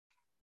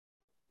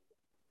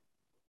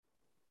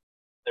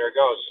There it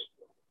goes.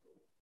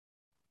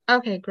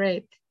 Okay,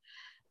 great.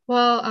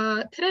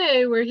 Well,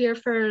 today we're here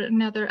for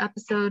another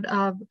episode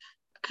of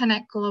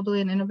Connect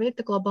Globally and Innovate,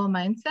 the Global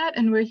Mindset.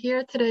 And we're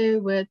here today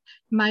with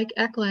Mike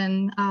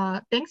Eklund.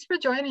 Thanks for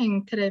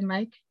joining today,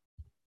 Mike.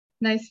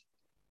 Nice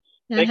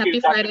and Thank you, happy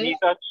Dr. Friday.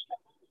 Nitha.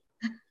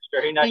 It's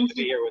very nice Thank to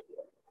be you. here with you.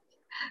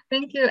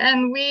 Thank you.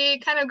 And we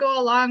kind of go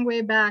a long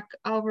way back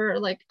over,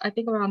 like, I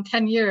think around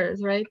 10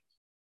 years, right?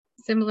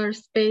 Similar Yes.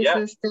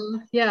 spaces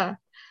still. Yeah.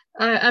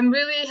 I'm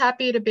really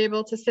happy to be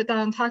able to sit down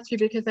and talk to you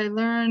because I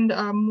learned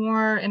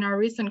more in our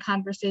recent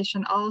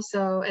conversation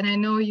also. And I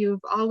know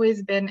you've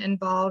always been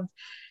involved.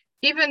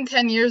 Even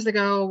 10 years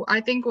ago,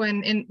 I think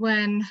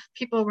when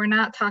people were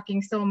not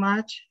talking so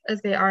much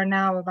as they are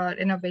now about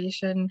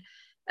innovation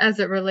as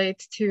it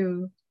relates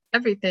to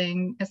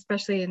everything,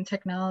 especially in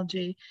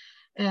technology.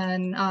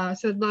 And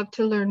so I'd love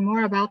to learn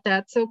more about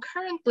that. So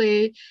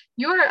currently,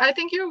 I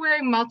think you're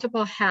wearing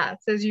multiple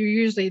hats as you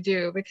usually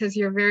do because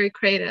you're very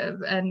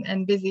creative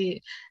and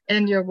busy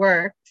in your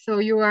work. So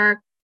you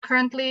are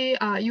currently,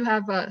 you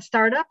have a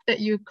startup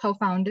that you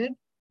co-founded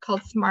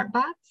called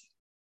SmartBots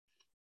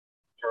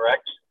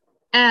Correct.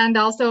 and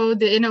also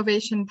the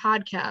innovation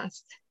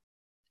podcast.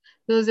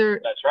 Those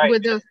are That's right.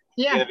 with The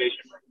yeah, innovation.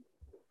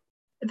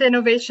 the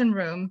innovation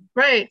room,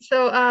 right?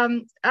 So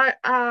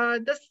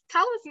just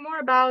tell us more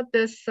about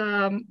this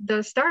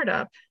the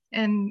startup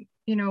and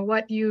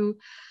what you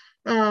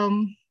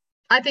um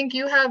I think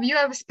you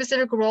have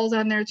specific roles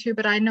on there too,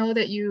 but I know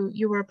that you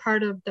were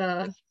part of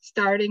the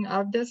starting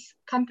of this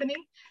company,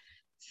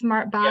 Yes.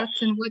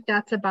 SmartBots, and what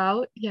that's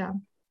about. Yeah.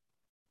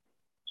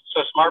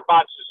 So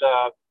SmartBots is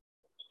a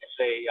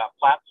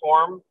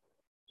platform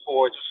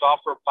it's a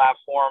software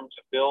platform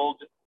to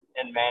build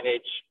and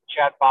manage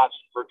chatbots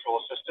and virtual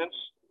assistants.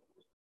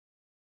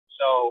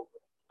 So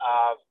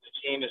the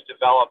team has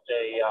developed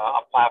a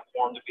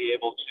platform to be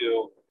able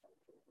to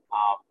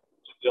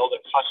build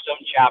a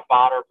custom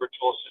chatbot or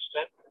virtual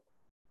assistant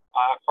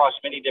across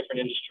many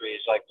different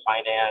industries like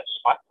finance,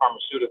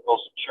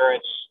 pharmaceuticals,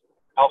 insurance,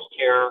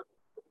 healthcare,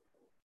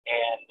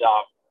 and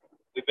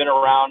we've been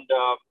around,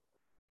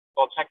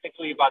 well,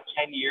 technically about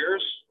 10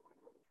 years.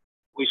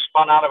 We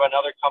spun out of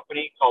another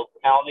company called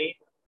Palny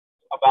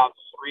about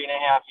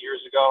 3.5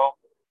 years ago,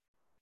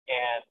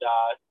 and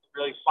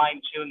really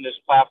fine-tuned this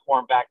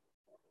platform back.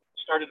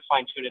 Started to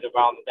fine-tune it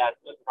around that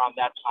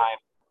time,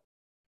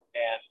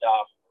 and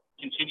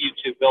continued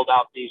to build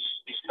out these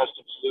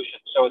custom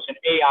solutions. So it's an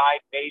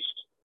AI-based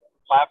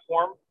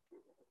platform.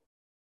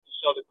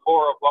 So the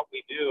core of what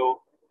we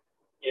do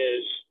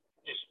is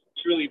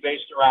truly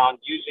based around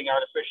using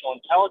artificial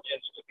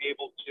intelligence to be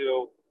able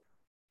to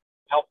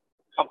help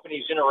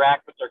companies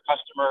interact with their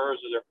customers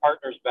or their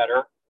partners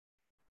better,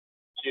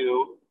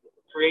 to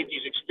create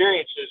these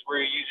experiences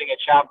where you're using a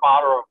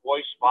chatbot or a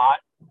voice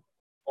bot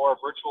or a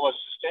virtual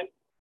assistant,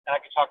 and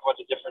I can talk about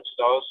the difference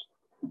of those,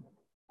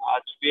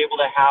 to be able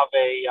to have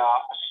a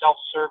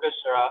self-service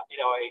or a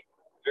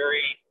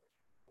very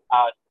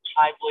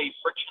timely,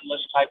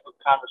 frictionless type of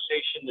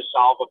conversation to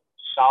solve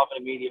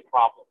an immediate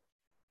problem.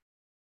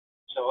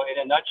 So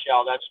in a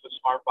nutshell, that's what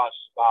SmartBots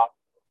is about.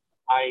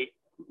 I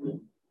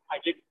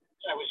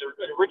was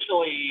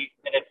originally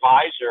an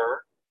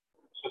advisor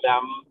to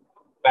them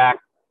back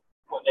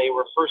when they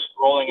were first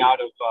rolling out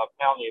of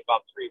Poundly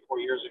about 3 or 4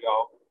 years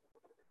ago,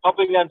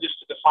 helping them just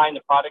to define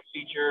the product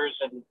features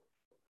and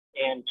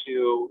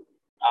to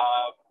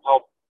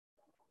help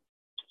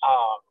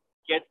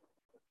get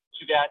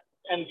to that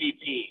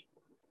MVP,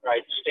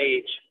 right,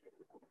 stage.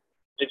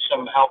 Did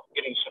some help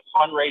getting some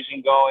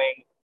fundraising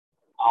going.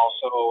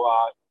 Also,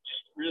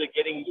 just really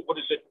getting what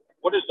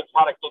does the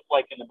product look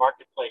like in the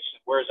marketplace,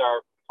 and where's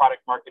our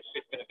product market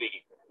fit going to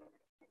be?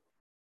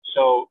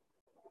 So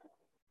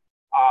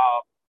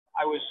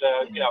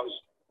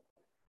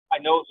I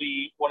know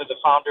one of the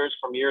founders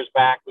from years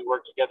back. We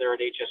worked together at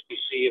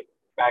HSBC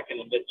back in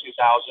the mid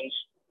 2000s,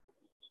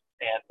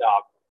 and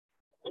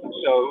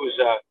so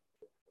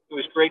it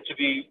was great to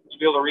be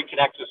able to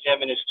reconnect with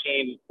him and his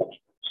team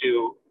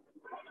to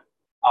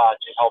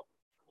help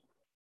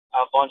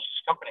launch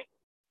this company.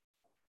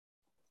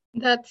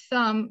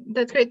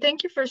 That's great.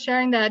 Thank you for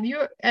sharing that.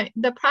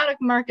 The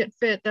product market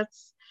fit,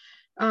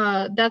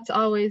 that's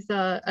always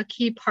a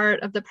key part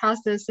of the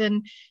process.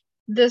 And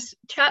this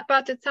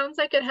chatbot, it sounds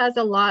like it has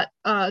a lot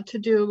to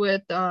do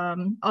with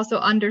also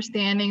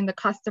understanding the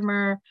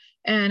customer.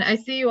 And I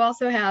see you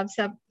also have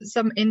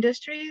some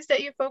industries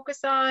that you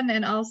focus on,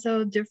 and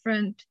also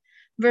different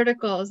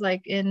verticals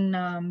like in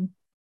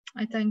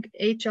I think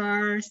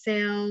HR,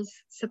 sales,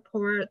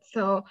 support.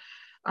 So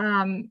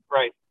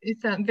Right.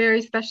 it's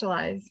very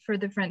specialized for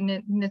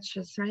different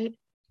niches, right?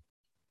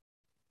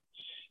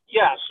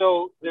 Yeah.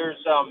 So there's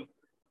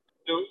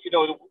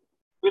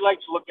we like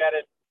to look at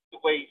it the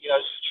way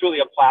it's truly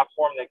a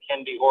platform that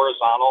can be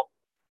horizontal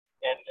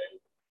and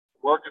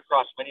work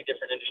across many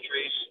different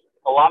industries.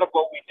 A lot of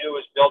what we do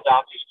is build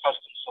out these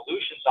custom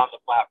solutions on the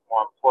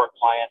platform for a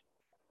client.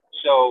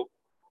 So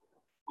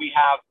we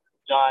have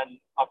done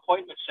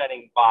appointment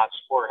setting bots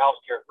for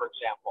healthcare, for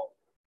example,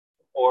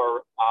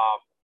 or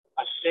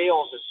a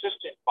sales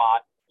assistant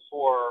bot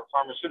for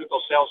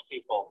pharmaceutical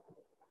salespeople.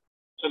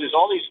 So there's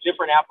all these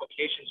different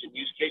applications and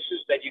use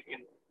cases that you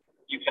can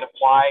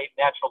apply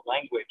natural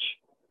language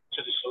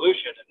to the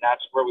solution, and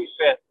that's where we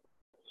fit.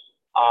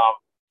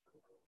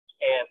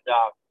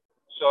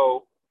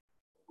 So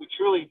we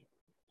truly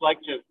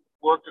like to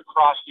work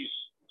across these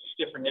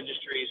different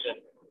industries and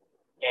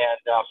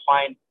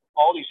find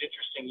all these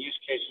interesting use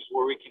cases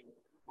where we can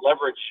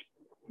leverage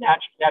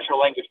natural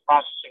language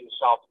processing to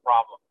solve the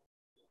problem.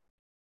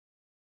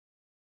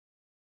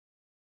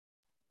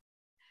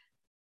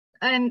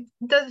 And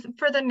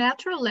for the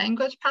natural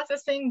language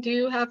processing, do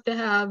you have to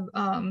have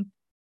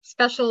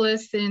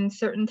specialists in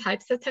certain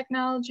types of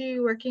technology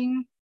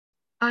working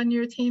on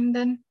your team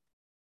then?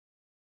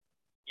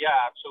 Yeah,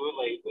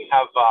 absolutely. We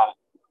have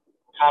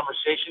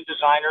conversation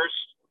designers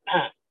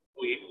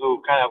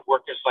who kind of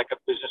work as like a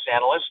business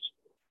analyst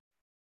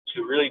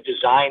to really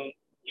design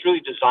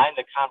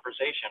the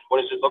conversation.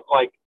 What does it look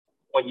like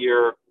when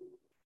you're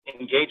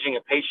engaging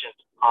a patient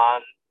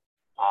on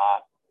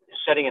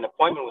setting an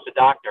appointment with a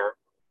doctor?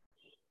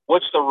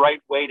 What's the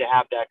right way to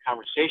have that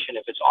conversation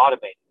if it's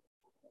automated?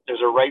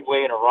 There's a right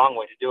way and a wrong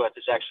way to do it.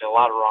 There's actually a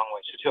lot of wrong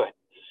ways to do it.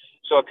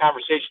 So a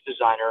conversation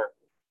designer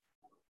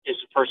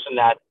is a person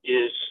that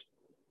is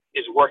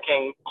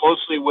working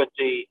closely with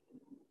the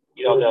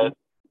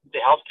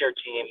healthcare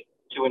team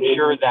to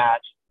ensure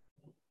that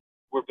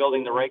we're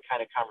building the right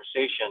kind of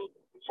conversation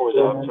for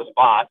the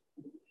bot.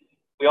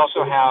 We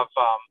also have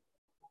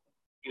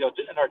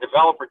in our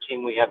developer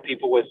team, we have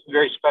people with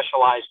very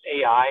specialized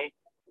AI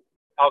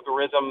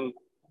algorithm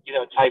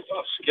type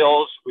of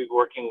skills. We're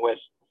working with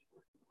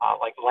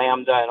like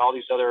Lambda and all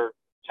these other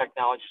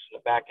technologies in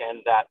the back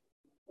end that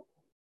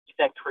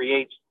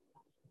create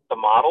the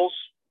models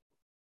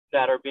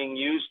that are being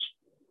used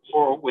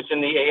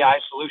within the AI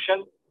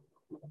solution.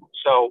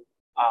 So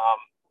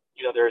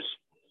there's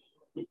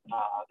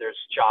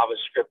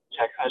JavaScript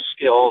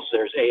skills,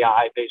 there's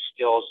AI-based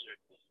skills,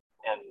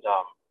 and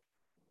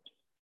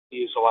we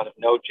use a lot of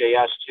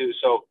Node.js too.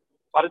 So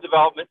a lot of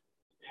development,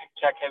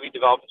 tech-heavy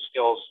development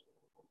skills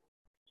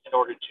in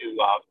order to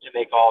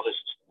make all this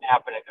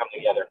happen and come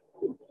together.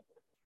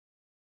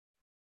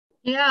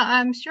 Yeah,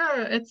 I'm sure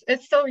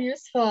it's so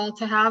useful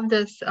to have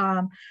this,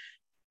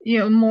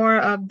 more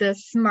of the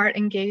smart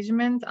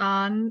engagement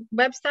on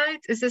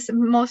websites. Is this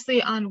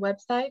mostly on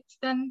websites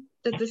then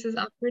that this is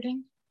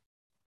operating?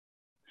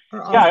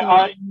 Or also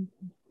yeah,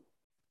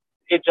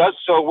 it does.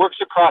 So it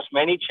works across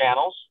many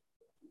channels,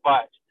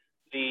 but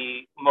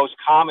the most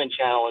common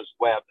channel is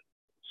web.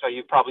 So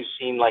you've probably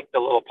seen like the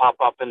little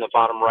pop-up in the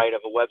bottom right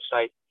of a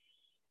website.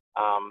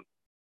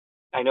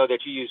 I know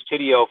that you use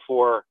Tidio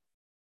for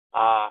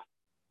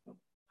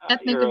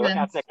ethnic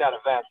events.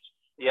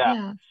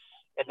 Yeah.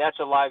 And that's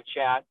a live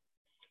chat.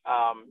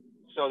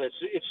 So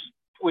it's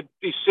would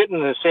be sitting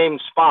in the same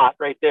spot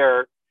right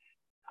there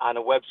on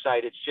a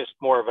website. It's just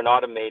more of an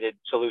automated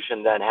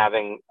solution than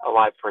having a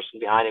live person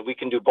behind it. We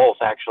can do both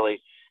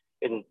actually,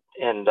 and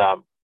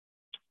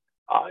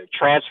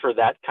transfer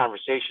that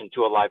conversation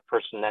to a live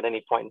person at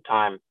any point in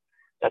time.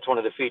 That's one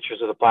of the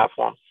features of the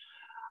platform.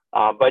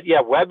 But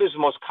yeah, web is the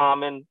most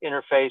common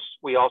interface.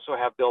 We also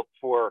have built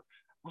for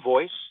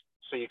voice,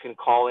 so you can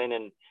call in,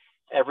 and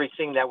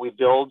everything that we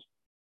build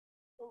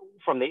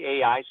from the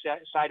AI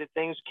side of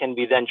things can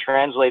be then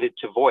translated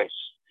to voice.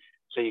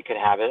 So you can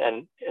have it,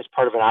 and as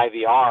part of an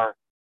IVR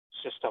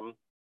system,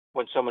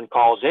 when someone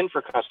calls in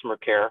for customer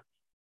care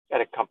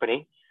at a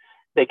company,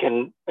 they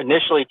can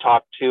initially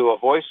talk to a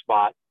voice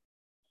bot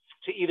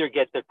to either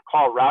get the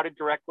call routed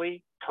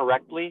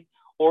correctly,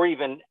 or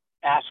even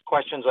ask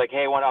questions like,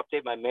 hey, I want to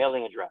update my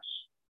mailing address.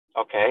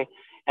 Okay.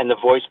 And the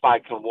voice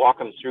bot can walk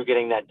them through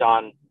getting that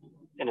done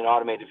in an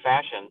automated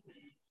fashion,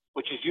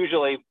 which is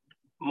usually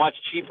much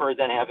cheaper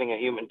than having a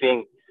human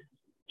being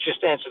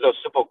just answer those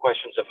simple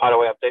questions of how do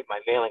I update my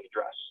mailing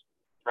address,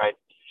 right?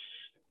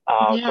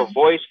 So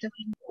voice,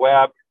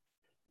 web,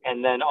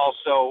 and then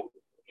also,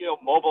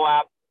 mobile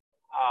app.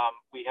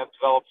 We have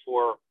developed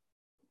to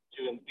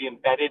be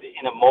embedded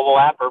in a mobile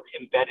app or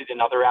embedded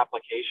in other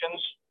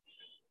applications.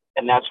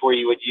 And that's where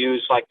you would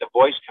use like the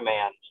voice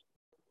command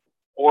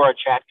or a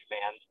chat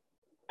command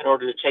in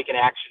order to take an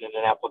action in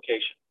an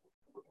application.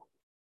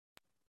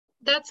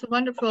 That's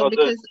wonderful. So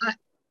because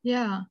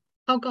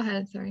oh, go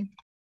ahead, sorry.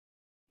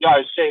 Yeah, I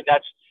would say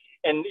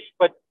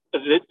but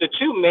the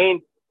two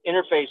main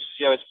interfaces,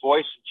 it's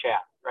voice and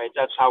chat, right?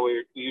 That's how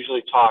we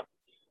usually talk,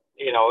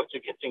 to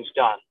get things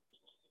done.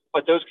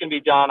 But those can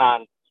be done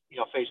on,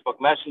 Facebook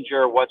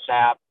Messenger,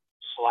 WhatsApp,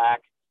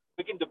 Slack.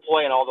 We can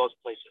deploy in all those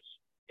places.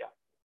 Yeah.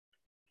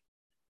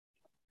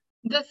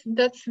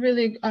 That's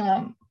really,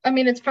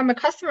 it's from a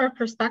customer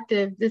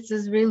perspective, this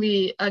is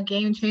really a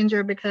game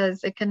changer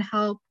because it can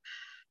help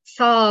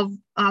solve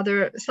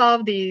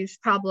these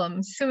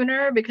problems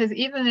sooner, because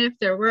even if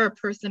there were a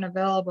person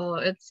available,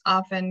 it's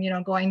often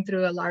going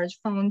through a large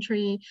phone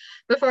tree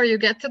before you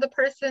get to the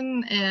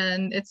person,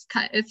 and it's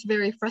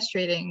very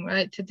frustrating,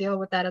 right, to deal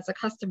with that as a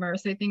customer.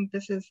 So I think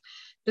this is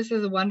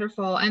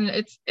wonderful, and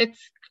it's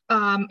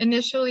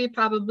initially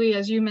probably,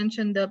 as you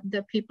mentioned,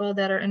 the people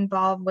that are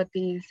involved with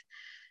these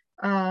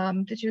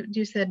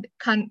you said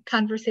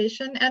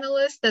conversation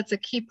analyst? That's a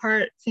key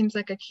part, seems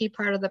like a key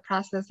part of the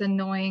process in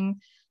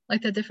knowing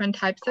like the different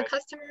types of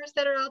customers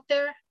that are out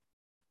there.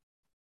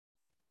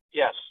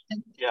 Yes.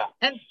 And, yeah.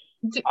 And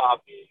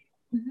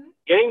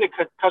getting the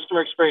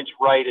customer experience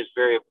right is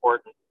very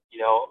important.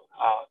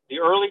 The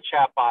early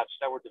chatbots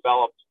that were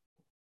developed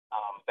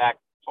back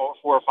 4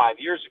 or 5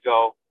 years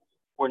ago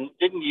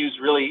didn't use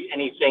really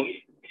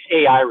anything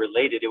AI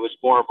related. It was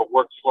more of a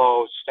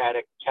workflow,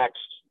 static text,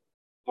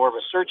 more of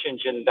a search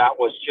engine that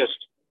was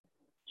just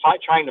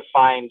trying to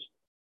find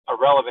a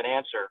relevant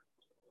answer.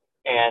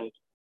 And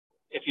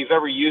if you've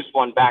ever used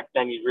one back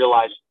then, you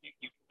realize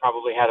you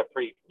probably had a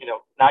pretty,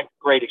 not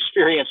great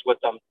experience with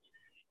them.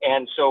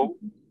 And so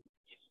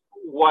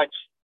what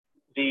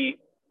the,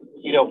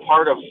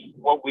 part of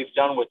what we've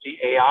done with the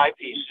AI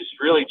piece is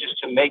really just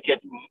to make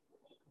it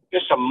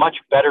just a much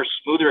better,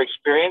 smoother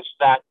experience,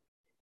 that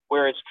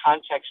where it's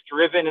context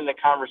driven in the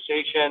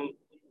conversation,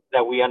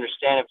 that we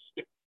understand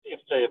if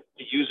the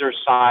user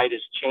side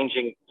is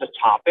changing the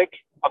topic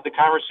of the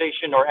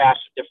conversation or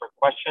asks a different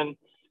question.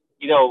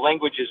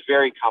 Language is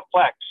very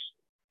complex,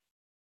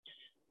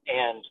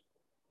 and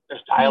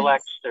there's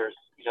dialects, there's,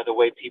 the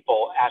way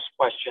people ask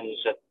questions,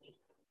 and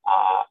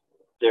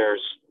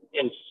there's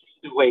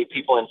the way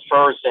people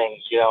infer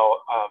things,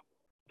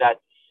 that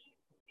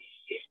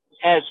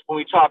as when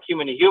we talk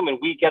human to human,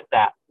 we get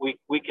that.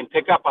 We can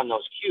pick up on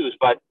those cues,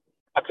 but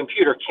a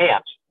computer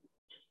can't.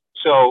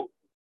 So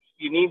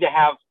you need to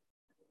have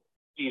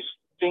these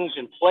things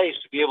in place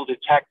to be able to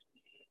detect,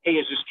 hey,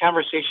 is this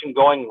conversation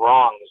going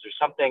wrong? Is there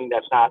something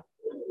that's not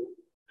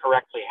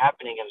correctly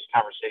happening in this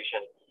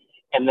conversation?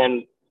 And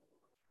then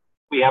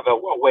we have a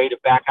way to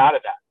back out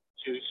of that,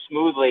 to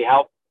smoothly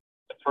help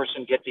the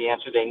person get the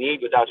answer they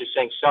need without just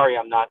saying, sorry,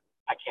 I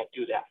can't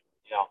do that.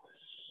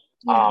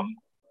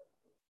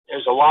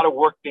 There's a lot of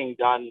work being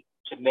done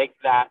to make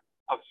that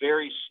a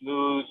very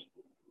smooth,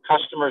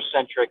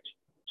 customer-centric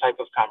type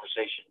of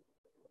conversation.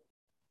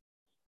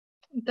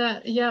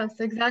 Yes,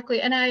 exactly.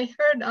 And I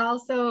heard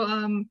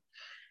also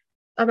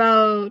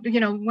about,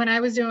 when I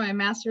was doing my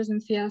master's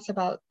in CS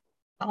about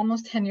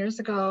almost 10 years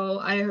ago,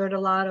 I heard a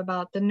lot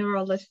about the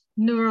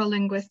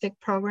neurolinguistic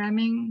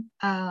programming.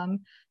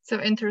 So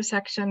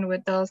intersection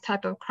with those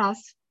type of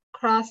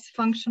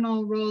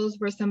cross-functional roles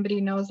where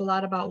somebody knows a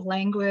lot about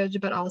language,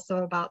 but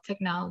also about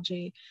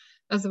technology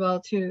as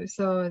well too.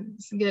 So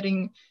it's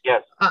getting,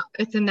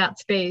 it's in that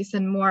space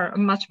and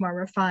much more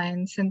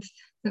refined since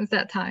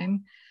that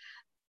time.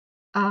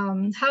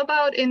 How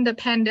about in the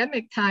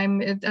pandemic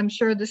time? I'm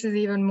sure this is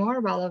even more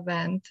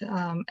relevant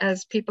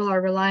as people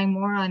are relying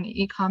more on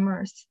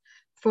e-commerce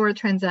for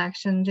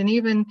transactions, and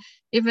even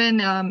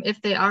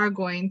if they are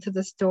going to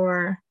the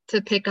store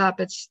to pick up,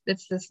 it's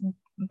this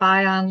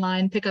buy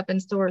online, pick up in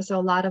store. So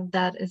a lot of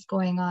that is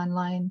going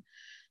online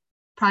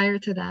prior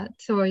to that.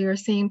 So you're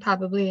seeing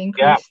probably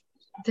increased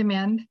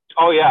demand.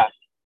 Oh yeah,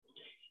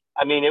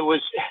 I mean it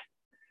was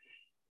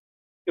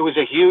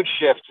a huge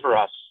shift for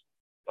us.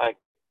 Like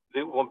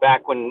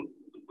back when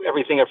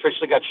everything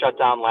officially got shut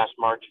down last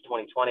March of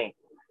 2020,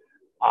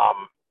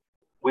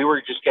 we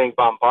were just getting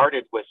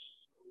bombarded with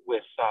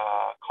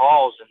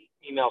calls and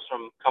emails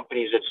from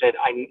companies that said,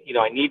 I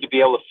need to be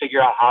able to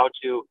figure out how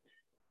to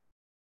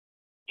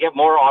get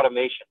more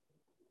automation.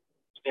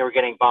 They were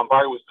getting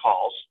bombarded with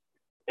calls.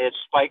 They had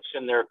spikes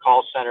in their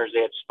call centers.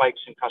 They had spikes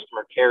in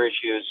customer care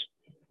issues.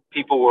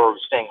 People were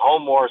staying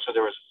home more, so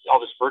there was all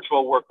this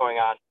virtual work going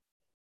on.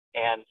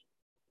 And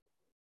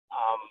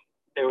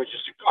they were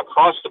just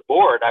across the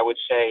board, I would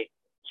say,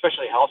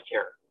 especially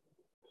healthcare.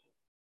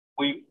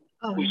 We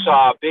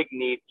saw a big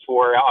need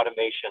for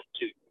automation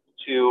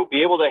to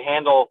be able to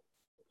handle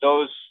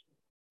those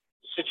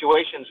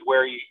situations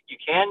where you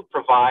can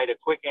provide a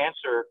quick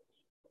answer,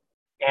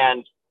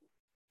 and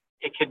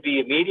it could be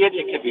immediate,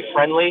 it could be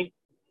friendly,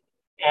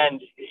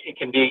 and it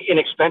can be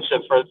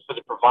inexpensive for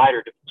the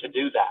provider to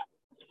do that.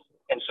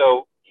 And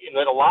so, in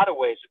a lot of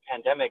ways, the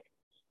pandemic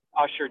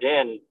ushered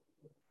in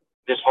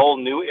this whole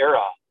new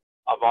era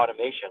of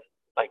automation.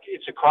 Like,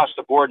 it's across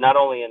the board, not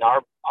only in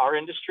our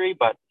industry,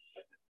 but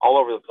all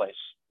over the place.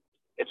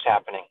 It's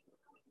happening.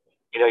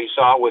 You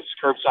saw it with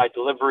curbside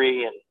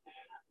delivery and,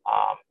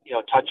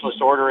 touchless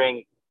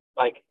ordering.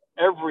 Like,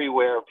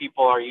 everywhere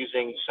people are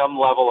using some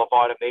level of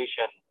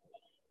automation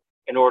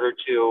in order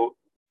to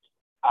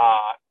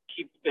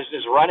keep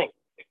business running,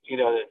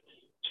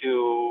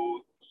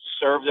 to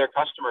serve their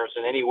customers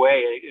in any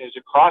way. It's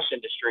across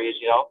industries,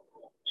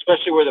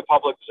 especially where the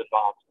public is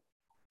involved.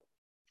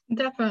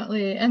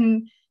 Definitely.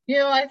 And,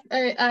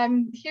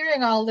 I'm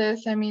hearing all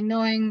this. I mean,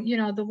 knowing,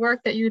 the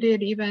work that you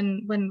did,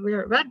 even when we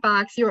were at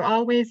Redbox, you were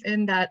always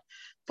in that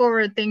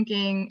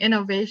forward-thinking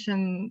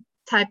innovation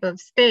type of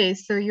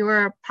space. So you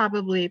were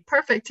probably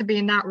perfect to be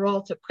in that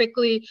role to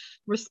quickly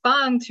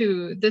respond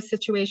to this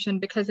situation,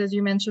 because as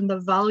you mentioned, the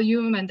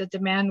volume and the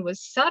demand was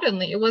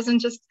suddenly,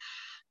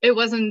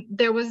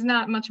 there was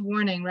not much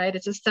warning, right?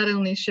 It just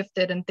suddenly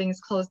shifted and things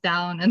closed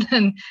down, and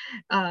then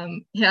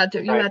you had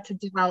to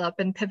develop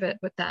and pivot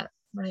with that,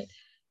 right?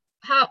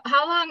 How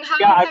long?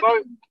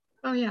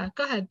 Oh yeah,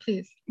 go ahead,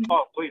 please.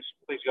 Oh, please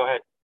go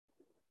ahead.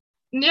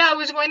 Yeah, I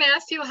was going to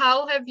ask you,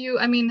 how have you,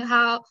 I mean,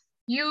 how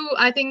you,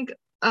 I think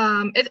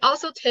it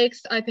also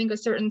takes, I think, a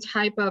certain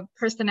type of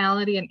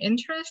personality and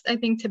interest, I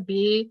think, to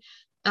be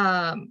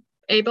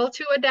able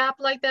to adapt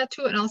like that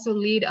too, and also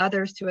lead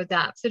others to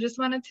adapt. So just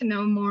wanted to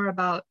know more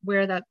about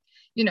where that,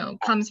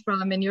 comes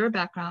from in your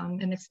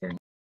background and experience.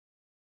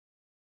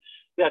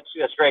 That's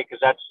great, because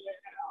that's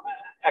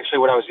actually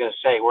what I was going to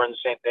say. We're on the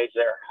same page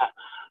there.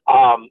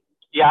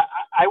 Yeah,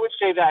 I would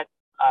say that,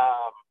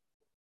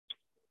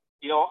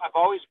 I've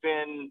always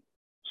been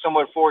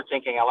somewhat forward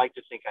thinking. I like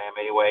to think I am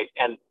anyway.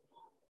 And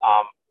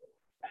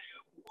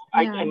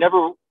I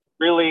never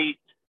really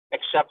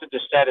accepted the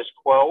status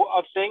quo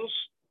of things.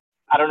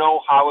 I don't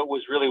know how it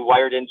was really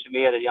wired into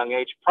me at a young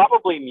age.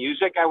 Probably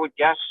music, I would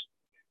guess,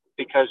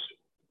 because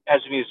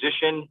as a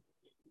musician,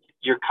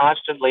 you're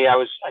constantly, I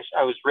was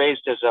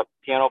raised as a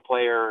piano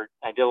player.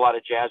 I did a lot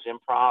of jazz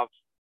improv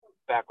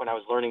back when I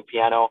was learning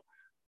piano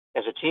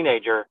as a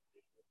teenager.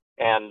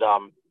 And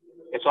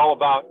it's all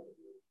about,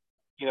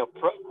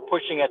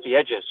 pushing at the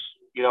edges,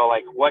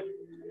 like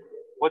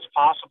what's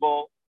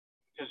possible,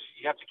 because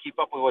you have to keep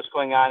up with what's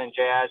going on in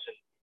jazz, and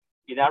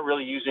you're not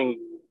really using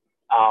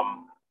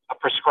a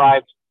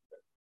prescribed,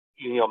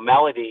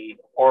 melody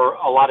or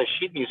a lot of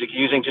sheet music.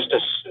 You're using just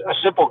a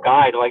simple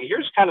guide. Like,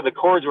 here's kind of the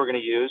chords we're going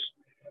to use.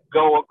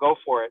 Go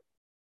for it.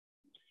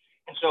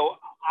 And so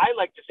I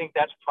like to think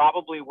that's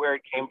probably where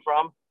it came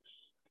from.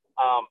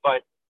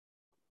 But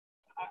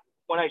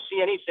when I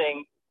see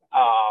anything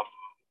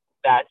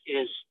that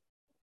is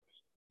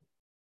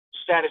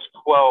status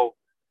quo,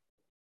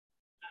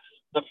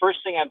 the first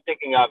thing I'm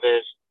thinking of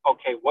is,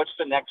 okay, what's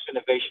the next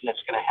innovation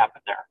that's going to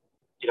happen there?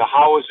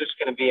 How is this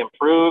going to be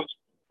improved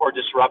or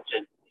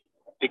disrupted?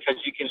 Because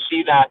you can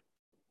see that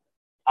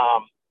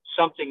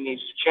something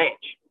needs to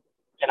change.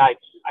 And I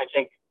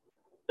think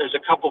there's a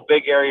couple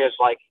big areas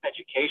like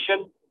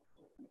education,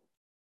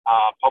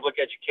 public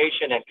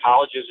education, and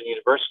colleges and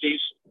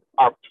universities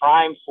are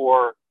primed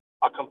for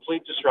a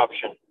complete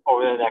disruption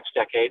over the next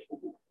decade.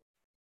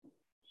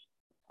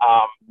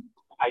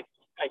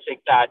 I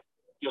think that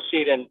you'll see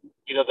it in,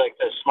 like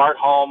the smart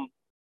home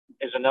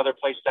is another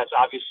place that's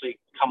obviously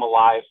come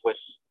alive with,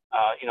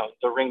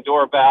 the Ring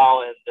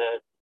doorbell and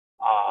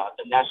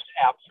the Nest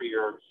app for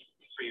your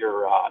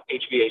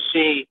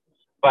HVAC,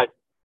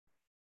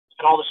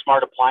 and all the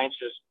smart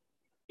appliances.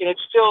 And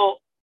it's still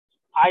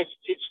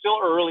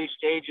early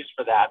stages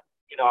for that,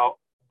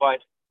 but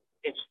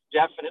it's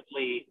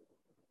definitely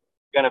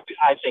going to be,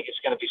 I think it's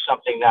going to be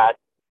something that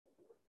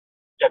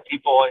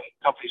people and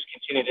companies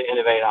continue to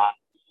innovate on.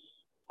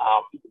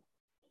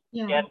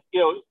 And,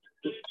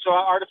 so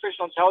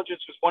artificial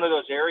intelligence was one of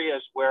those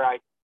areas where I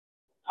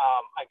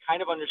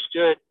kind of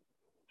understood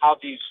how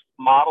these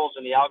models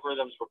and the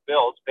algorithms were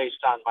built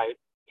based on my,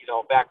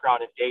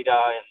 background in data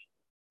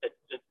and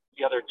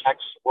the other tech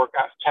work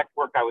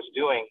I was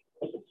doing.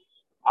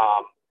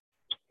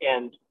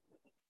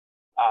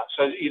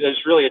 So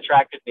this really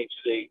attracted me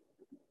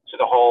to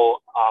the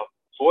whole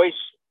voice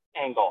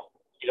angle,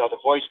 the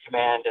voice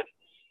command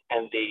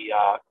and the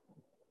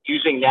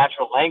using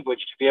natural language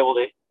to be able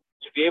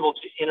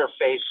to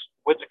interface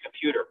with the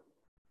computer.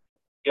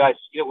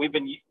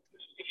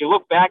 If you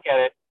look back at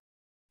it,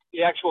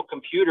 the actual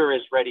computer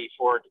is ready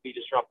for it to be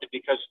disrupted,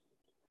 because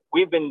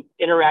we've been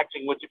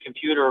interacting with the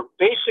computer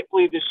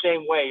basically the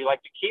same way.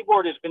 Like, the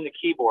keyboard has been the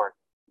keyboard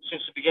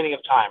since the beginning of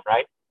time,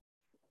 right?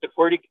 The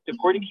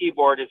QWERTY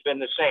keyboard has been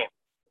the same.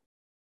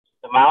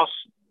 The mouse,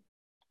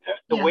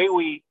 the way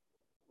we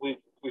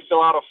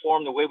fill out a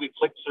form, the way we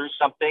click through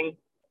something,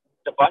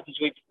 the buttons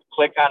we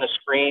click on a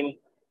screen,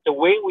 the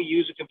way we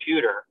use a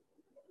computer,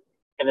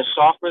 and the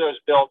software that was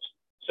built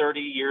 30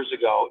 years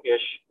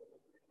ago-ish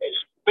is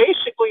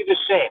basically the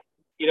same.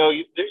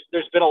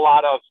 There's been a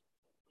lot of,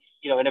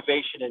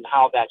 innovation in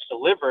how that's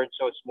delivered,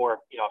 so it's more,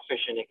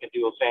 efficient and can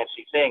do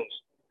fancy things.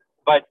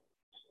 But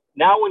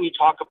now when you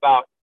talk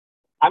about,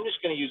 I'm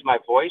just going to use my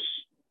voice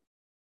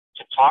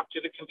to talk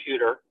to the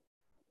computer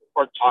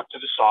or talk to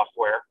the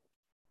software,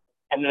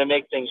 and then to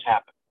make things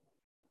happen.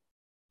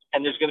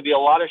 And there's going to be a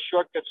lot of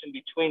shortcuts in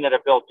between that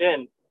are built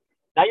in.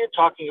 Now you're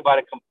talking about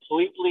a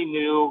completely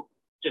new,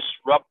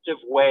 disruptive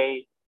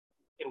way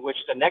in which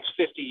the next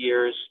 50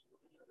 years,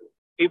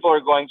 people are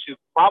going to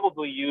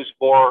probably use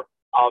more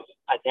of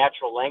a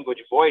natural language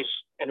voice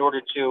in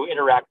order to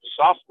interact with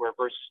software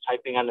versus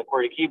typing on the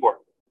QWERTY keyboard.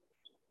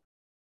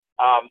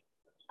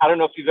 I don't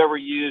know if you've ever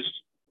used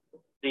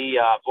the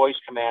voice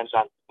commands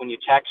on when you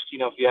text.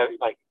 If you have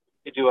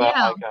you do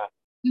a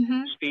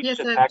speech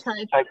to text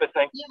type of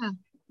thing.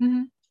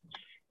 Yeah.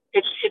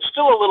 It's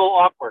still a little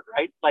awkward,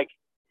 right? Like,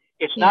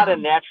 it's not a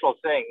natural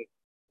thing.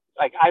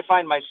 Like, I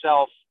find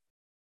myself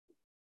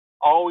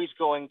always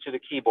going to the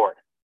keyboard.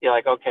 You're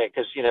like, okay,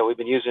 because we've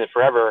been using it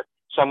forever,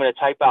 so I'm going to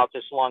type out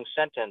this long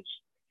sentence.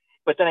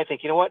 But then I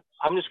think, you know what?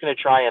 I'm just going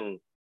to try and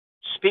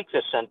speak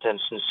this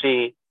sentence and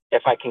see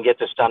if I can get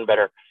this done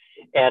better.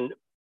 And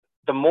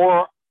the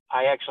more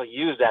I actually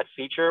use that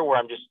feature where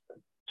I'm just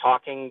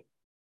talking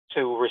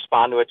to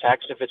respond to a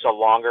text, if it's a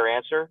longer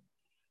answer,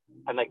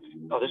 I'm like,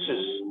 oh, this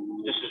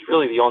is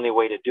really the only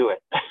way to do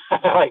it.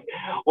 Like,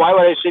 why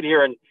would I sit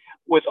here and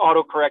with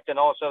autocorrect and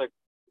all this other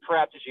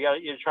crap that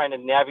you're trying to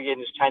navigate in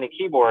this tiny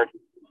keyboard?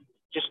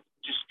 Just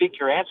speak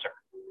your answer,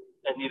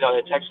 and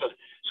the text goes.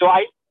 So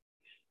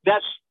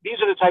these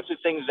are the types of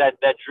things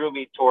that drew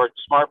me towards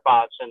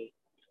SmartBots, and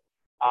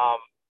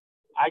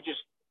I just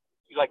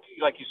like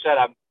you said,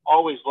 I'm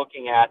always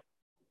looking at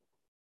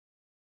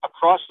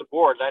across the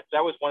board.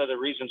 That was one of the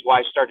reasons why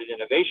I started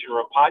Innovation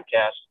Room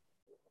podcast,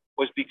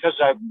 was because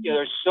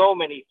there's so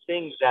many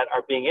things that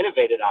are being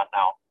innovated on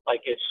now.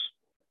 Like it's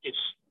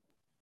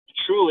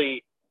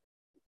truly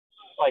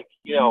like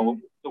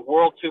the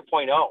world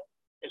 2.0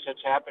 is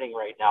what's happening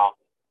right now.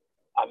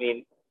 I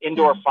mean,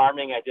 indoor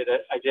farming. I did a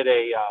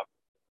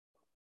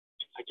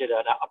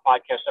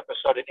podcast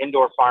episode on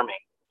indoor farming,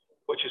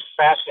 which is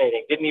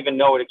fascinating. Didn't even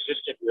know it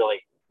existed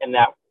really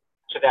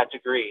to that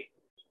degree.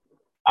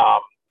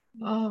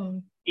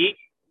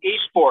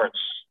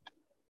 Esports,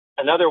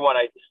 another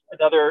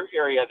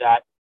area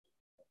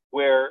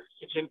where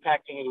it's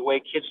impacting the way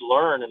kids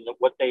learn and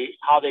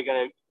how they're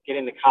going to get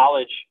into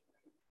college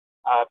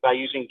by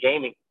using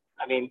gaming.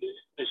 I mean,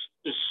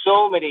 there's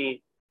so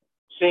many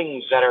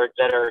things that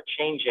are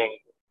changing,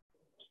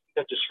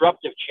 the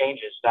disruptive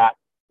changes that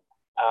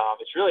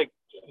it's really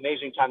an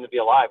amazing time to be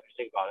alive if you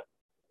think about it.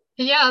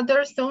 Yeah,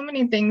 there's so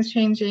many things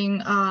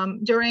changing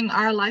during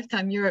our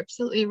lifetime. You're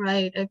absolutely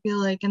right. I feel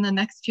like in the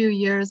next few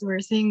years, we're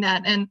seeing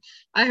that. And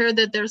I heard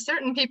that there's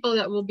certain people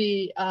that will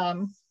be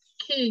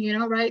key,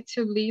 right,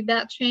 to lead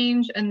that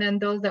change, and then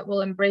those that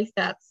will embrace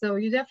that. So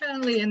you're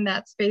definitely in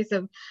that space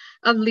of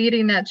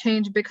leading that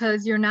change,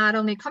 because you're not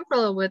only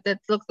comfortable with it,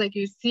 looks like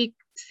you seek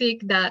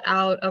that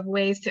out of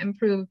ways to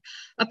improve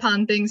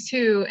upon things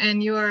too.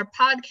 And your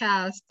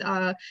podcast,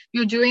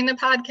 you're doing the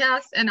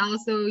podcast, and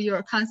also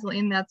you're constantly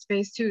in that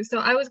space too. So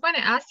I was going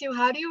to ask you,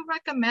 how do you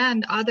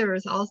recommend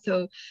others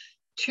also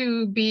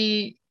to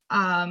be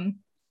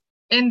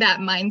in that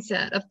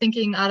mindset of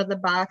thinking out of the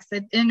box?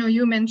 I know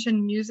you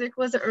mentioned music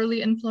was an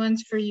early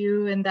influence for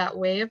you in that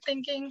way of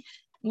thinking.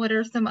 What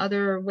are some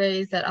other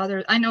ways that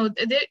I know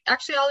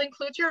actually I'll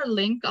include your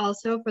link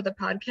also for the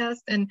podcast,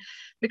 and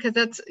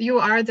because you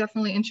are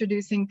definitely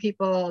introducing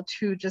people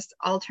to just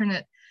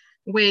alternate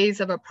ways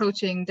of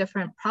approaching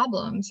different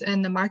problems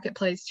in the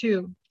marketplace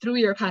too, through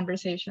your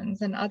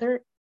conversations. And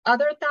other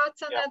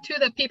thoughts on that too,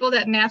 that people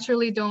that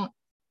naturally don't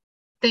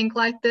think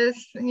like this,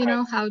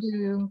 how do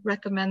you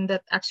recommend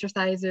that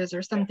exercises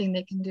or something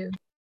they can do?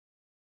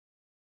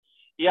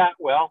 Yeah,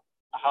 well,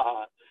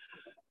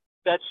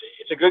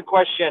 it's a good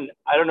question.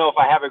 I don't know if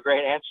I have a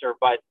great answer,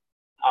 but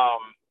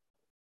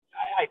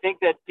I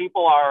think that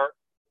people are,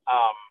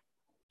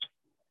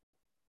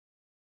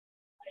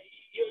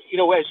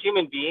 as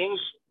human beings,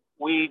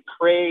 we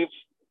crave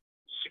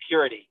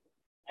security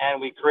and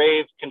we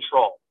crave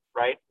control,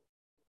 right?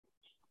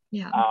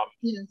 Yeah.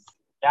 Yes.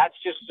 That's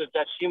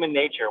human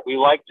nature. We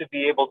like to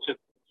be able to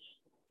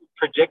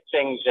predict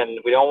things, and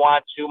we don't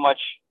want too much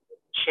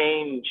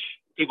change.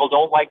 People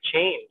don't like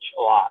change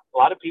a lot. A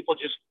lot of people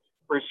just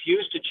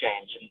refuse to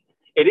change, and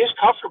it is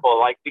comfortable,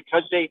 like,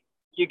 because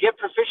you get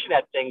proficient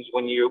at things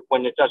when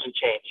it doesn't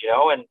change,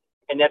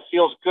 and that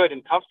feels good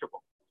and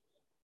comfortable.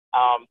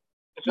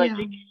 So yeah.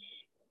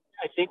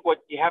 I think what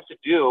you have to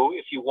do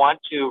if you want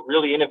to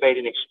really innovate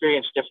and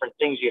experience different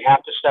things, you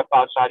have to step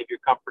outside of your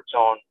comfort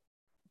zone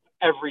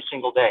every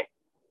single day.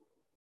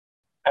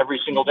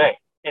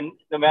 And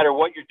no matter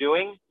what you're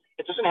doing,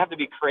 it doesn't have to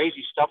be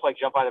crazy stuff like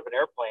jump out of an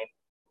airplane,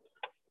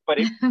 but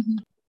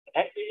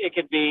it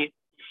could be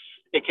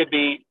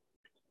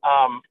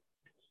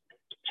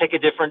take a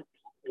different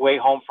way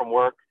home from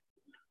work.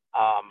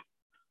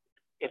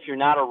 If you're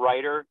not a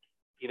writer,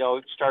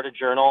 start a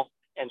journal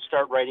and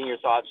start writing your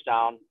thoughts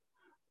down.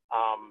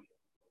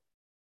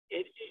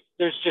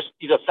 There's just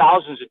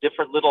thousands of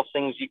different little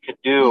things you could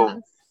do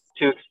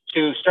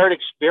to start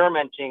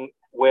experimenting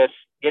with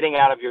getting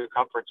out of your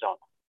comfort zone.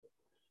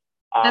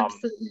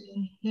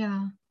 Absolutely,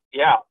 yeah.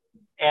 Yeah,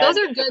 and those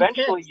are good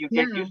eventually tips. You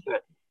get used to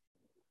it,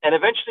 and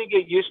eventually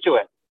you get used to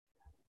it,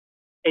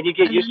 and you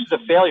get used to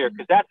the failure,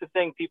 because that's the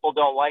thing people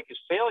don't like is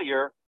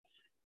failure.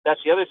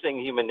 That's the other thing,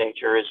 human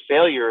nature is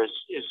failure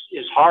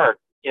is hard.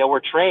 We're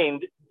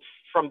trained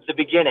from the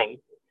beginning,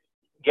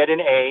 get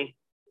an A,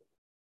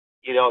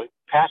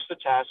 pass the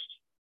test,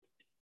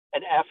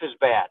 and F is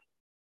bad,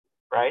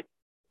 right?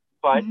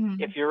 But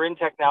if you're in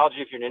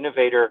technology, if you're an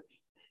innovator,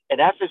 an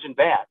F isn't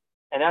bad.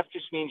 An F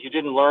just means you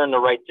didn't learn the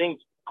right thing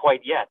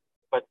quite yet,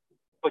 but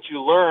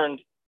you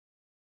learned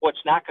what's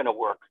not going to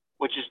work,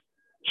 which is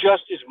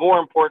just as more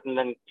important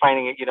than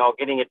finding it,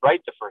 getting it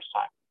right the first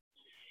time.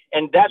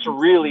 And that's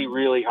really,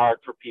 really hard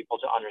for people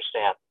to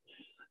understand.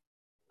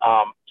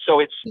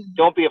 So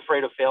don't be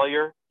afraid of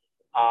failure.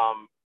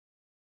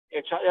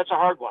 That's a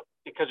hard one,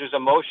 because there's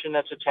emotion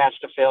that's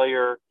attached to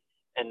failure,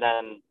 and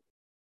then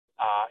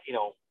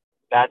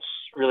that's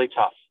really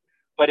tough.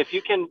 But if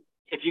you can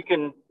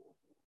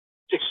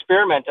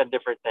experiment on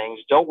different things,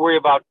 don't worry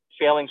about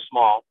failing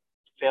small,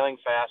 failing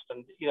fast,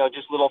 and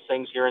just little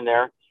things here and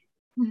there.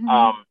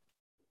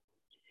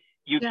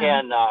 You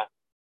can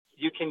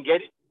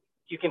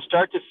you can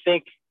start to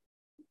think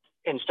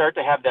and start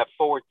to have that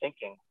forward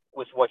thinking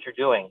with what you're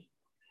doing.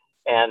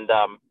 And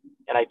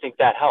I think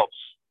that helps.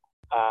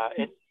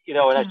 And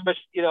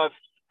especially,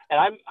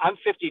 and I'm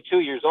 52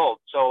 years old.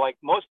 So like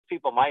most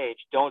people my age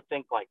don't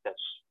think like this,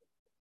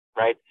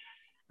 right?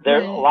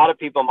 A lot of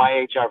people my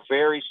age are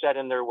very set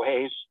in their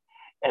ways,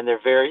 and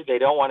they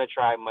don't want to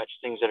try much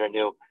things that are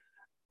new.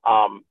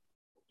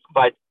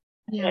 But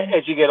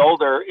as you get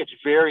older, it's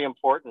very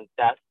important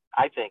that,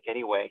 I think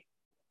anyway,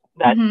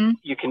 that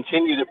you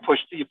continue to push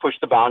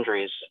the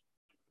boundaries,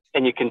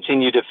 and you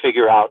continue to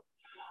figure out,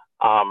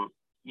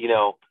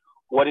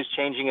 what is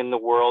changing in the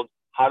world.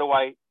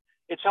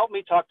 It's helped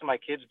me talk to my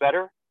kids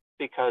better,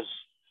 because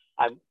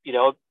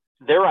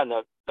they're on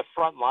the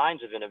front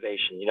lines of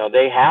innovation.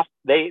 They have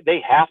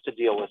to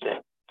deal with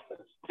it,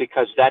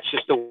 because that's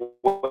just the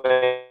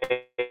way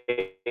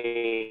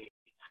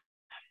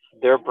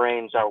their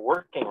brains are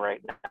working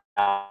right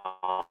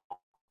now.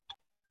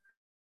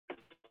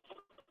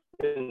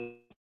 And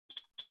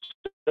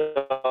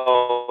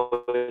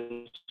so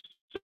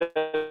instead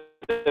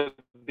of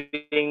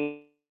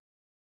being,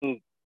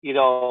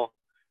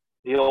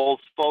 the old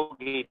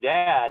fogey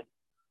dad,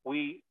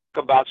 we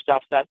talk about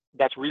stuff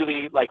that's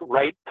really like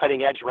right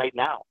cutting edge right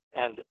now.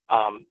 And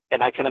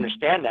I can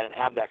understand that and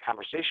have that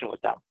conversation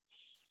with them.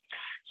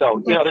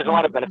 So, there's a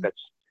lot of benefits.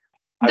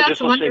 I was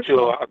just listening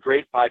to a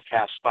great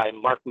podcast by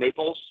Mike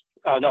Maples.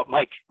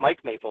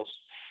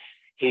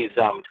 He's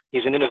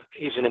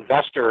an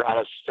investor out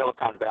of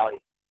Silicon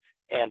Valley,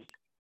 and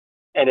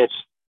it's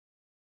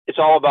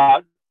all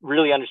about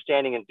really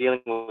understanding and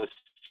dealing with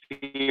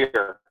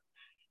fear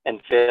and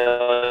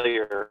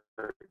failure,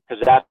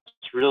 because that's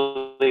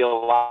really a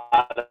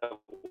lot of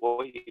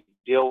what you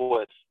deal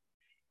with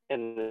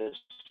in this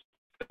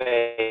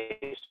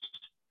space,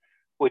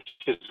 which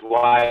is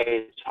why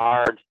it's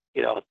hard,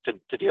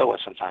 to deal with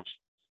sometimes.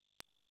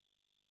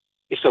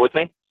 You still with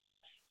me?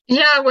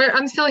 Yeah,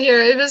 I'm still here.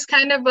 It was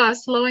kind of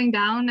slowing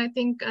down, I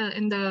think,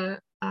 in the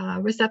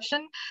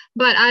reception,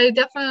 but I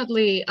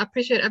definitely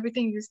appreciate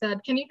everything you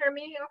said. Can you hear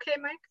me okay,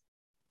 Mike?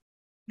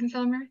 Can you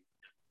tell me?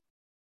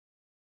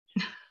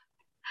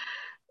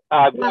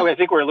 I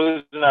think we're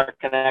losing our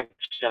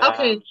connection.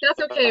 Okay,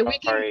 that's okay. We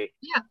can.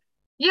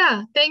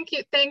 Yeah. Thank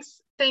you.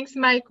 Thanks,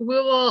 Mike. We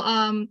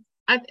will.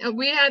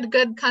 We had a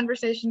good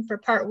conversation for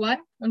part 1,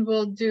 and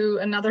we'll do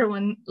another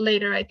one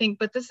later, I think.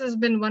 But this has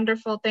been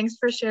wonderful. Thanks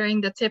for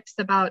sharing the tips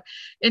about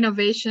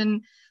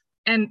innovation,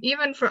 and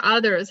even for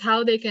others,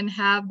 how they can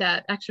have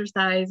that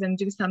exercise and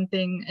do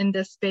something in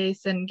this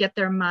space and get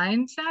their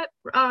mindset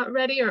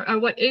ready, or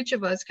what each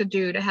of us could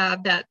do to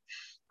have that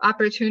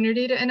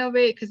opportunity to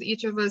innovate, because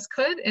each of us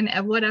could in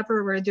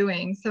whatever we're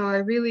doing. So I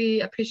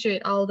really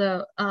appreciate all that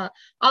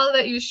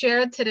you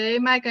shared today,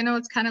 Mike. I know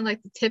it's kind of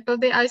like the tip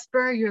of the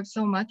iceberg. You have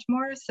so much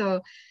more.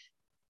 So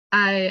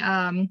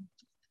I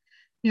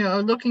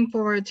looking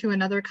forward to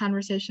another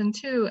conversation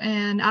too.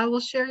 And I will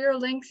share your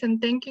links, and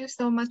thank you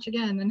so much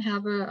again, and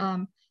have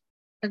a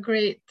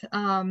great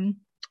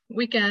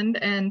weekend,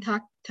 and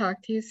talk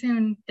to you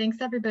soon. Thanks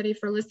everybody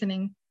for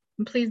listening.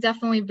 And please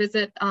definitely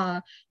visit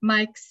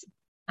Mike's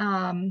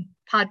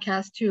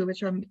podcast too,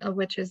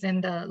 which is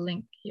in the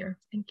link here.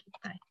 Thank you.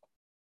 Bye.